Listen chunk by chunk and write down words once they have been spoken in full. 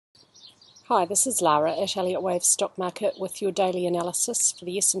Hi, this is Lara at Elliott Wave Stock Market with your daily analysis for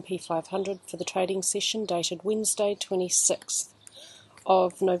the S&P 500 for the trading session dated Wednesday 26th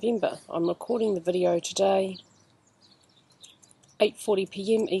of November. I'm recording the video today 8:40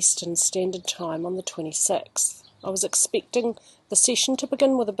 p.m. Eastern Standard Time on the 26th. I was expecting the session to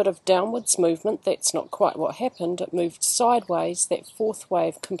begin with a bit of downwards movement. That's not quite what happened. It moved sideways. That fourth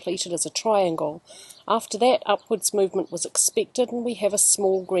wave completed as a triangle. After that, upwards movement was expected, and we have a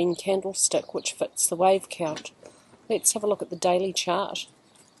small green candlestick which fits the wave count. Let's have a look at the daily chart.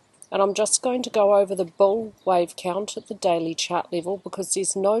 And I'm just going to go over the bull wave count at the daily chart level because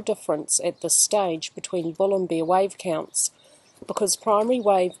there's no difference at this stage between bull and bear wave counts, because primary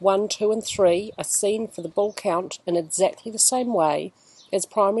wave 1, 2 and 3 are seen for the bull count in exactly the same way as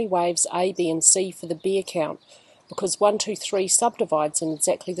primary waves A, B and C for the bear count, because 1, 2, 3 subdivides in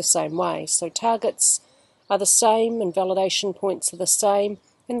exactly the same way. So targets are the same and validation points are the same,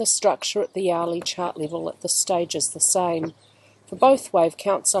 and the structure at the hourly chart level at this stage is the same. For both wave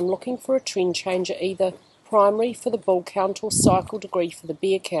counts, I'm looking for a trend change at either primary for the bull count or cycle degree for the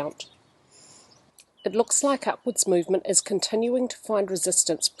bear count. It looks like upwards movement is continuing to find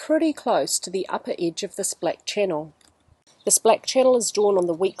resistance pretty close to the upper edge of this black channel. This black channel is drawn on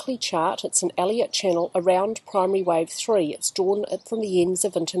the weekly chart. It's an Elliott channel around primary wave 3. It's drawn from the ends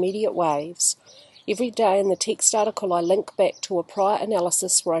of intermediate waves. Every day in the text article I link back to a prior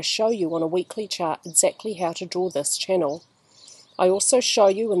analysis where I show you on a weekly chart exactly how to draw this channel. I also show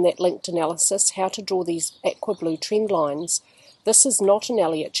you in that linked analysis how to draw these aqua blue trend lines. This is not an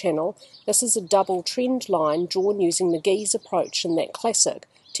Elliott channel. This is a double trend line drawn using McGee's approach in that classic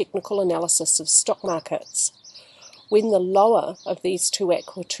technical analysis of stock markets. When the lower of these two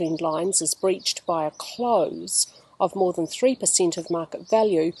aqua trend lines is breached by a close of more than 3% of market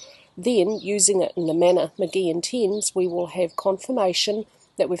value, then, using it in the manner McGee intends, we will have confirmation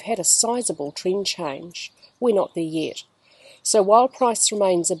that we've had a sizable trend change. We're not there yet. So while price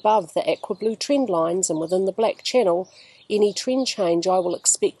remains above the aqua blue trend lines and within the black channel, any trend change I will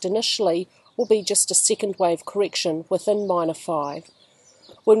expect initially will be just a second wave correction within -5.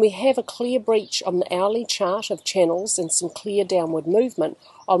 When we have a clear breach on the hourly chart of channels and some clear downward movement,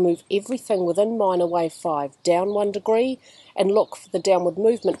 I'll move everything within minor wave 5 down 1 degree and look for the downward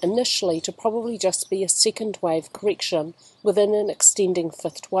movement initially to probably just be a second wave correction within an extending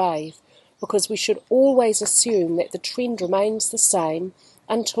fifth wave, because we should always assume that the trend remains the same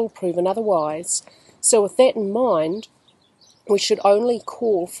until proven otherwise. So with that in mind, we should only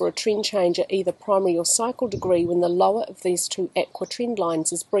call for a trend change at either primary or cycle degree when the lower of these two aqua trend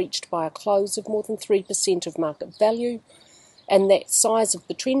lines is breached by a close of more than 3% of market value, and that size of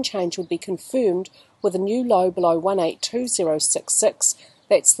the trend change will be confirmed with a new low below 182066.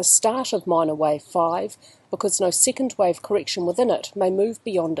 That's the start of minor wave 5, because no second wave correction within it may move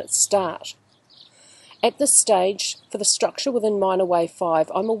beyond its start. At this stage, for the structure within minor wave 5,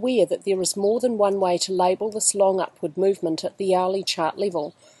 I'm aware that there is more than one way to label this long upward movement at the hourly chart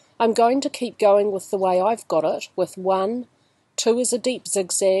level. I'm going to keep going with the way I've got it, with 1, 2 is a deep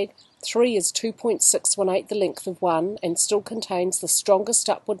zigzag, 3 is 2.618 the length of 1 and still contains the strongest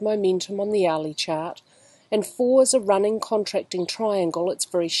upward momentum on the hourly chart, and 4 is a running contracting triangle. It's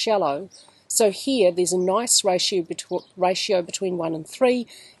very shallow. So here there's a nice ratio between 1 and 3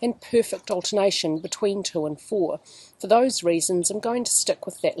 and perfect alternation between 2 and 4. For those reasons, I'm going to stick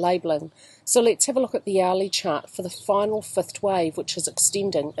with that labelling. So let's have a look at the hourly chart for the final fifth wave, which is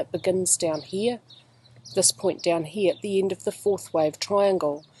extending. It begins down here, this point down here at the end of the fourth wave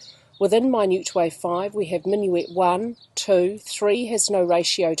triangle. Within minute wave 5, we have minuet 1, 2, 3 has no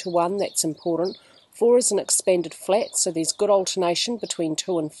ratio to 1, that's important. 4 is an expanded flat, so there's good alternation between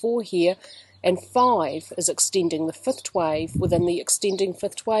 2 and 4 here, and 5 is extending the fifth wave. Within the extending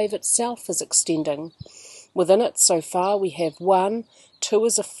fifth wave itself is extending. Within it so far we have 1, 2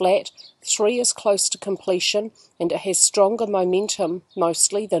 is a flat, 3 is close to completion, and it has stronger momentum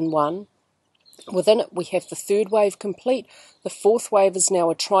mostly than 1. Within it we have the third wave complete, the fourth wave is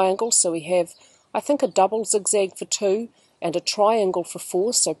now a triangle, so we have, I think, a double zigzag for 2, and a triangle for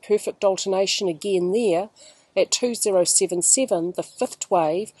 4, so perfect alternation again there. At 2077, the fifth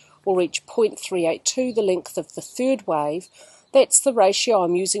wave will reach 0.382, the length of the third wave. That's the ratio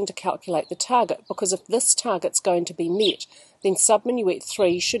I'm using to calculate the target, because if this target's going to be met, then subminuet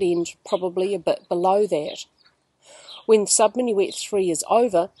 3 should end probably a bit below that. When subminuet 3 is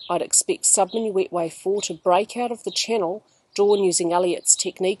over, I'd expect subminuet wave 4 to break out of the channel, drawn using Elliott's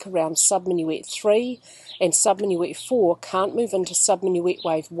technique around subminuet 3, and subminuet 4 can't move into subminuet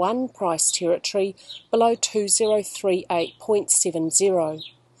wave 1 price territory below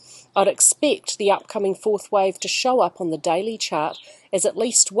 2038.70. I'd expect the upcoming fourth wave to show up on the daily chart as at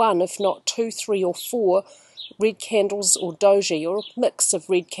least one, if not two, three or four red candles or doji, or a mix of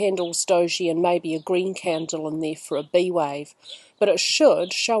red candles, doji and maybe a green candle in there for a B wave. But it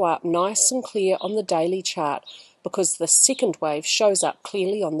should show up nice and clear on the daily chart because the second wave shows up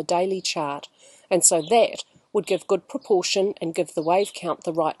clearly on the daily chart, and so that would give good proportion and give the wave count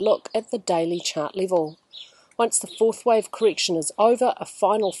the right look at the daily chart level. Once the fourth wave correction is over, a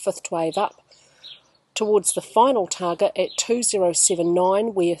final fifth wave up towards the final target at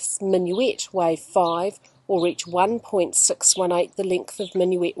 2079, where minuet wave 5 will reach 1.618, the length of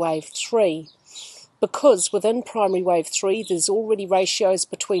minuet wave 3. Because within primary wave 3 there's already ratios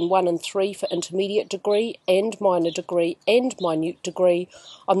between 1 and 3 for intermediate degree and minor degree and minute degree,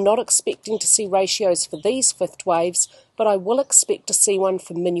 I'm not expecting to see ratios for these fifth waves, but I will expect to see one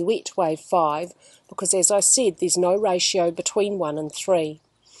for minuet wave 5, because as I said, there's no ratio between 1 and 3.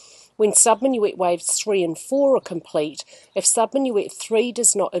 When subminuet waves 3 and 4 are complete, if subminuet 3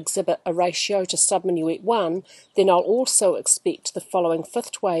 does not exhibit a ratio to subminuet 1, then I'll also expect the following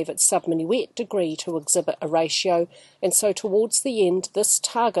fifth wave at subminuet degree to exhibit a ratio, and so towards the end this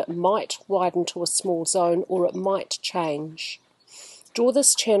target might widen to a small zone or it might change. Draw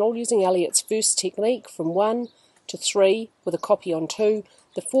this channel using Elliott's first technique from 1 to 3 with a copy on 2.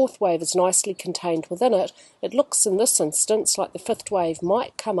 The fourth wave is nicely contained within it. It looks in this instance like the fifth wave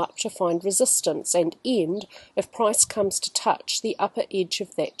might come up to find resistance and end if price comes to touch the upper edge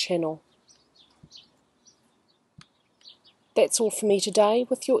of that channel. That's all for me today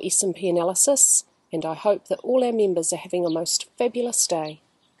with your S&P analysis, and I hope that all our members are having a most fabulous day.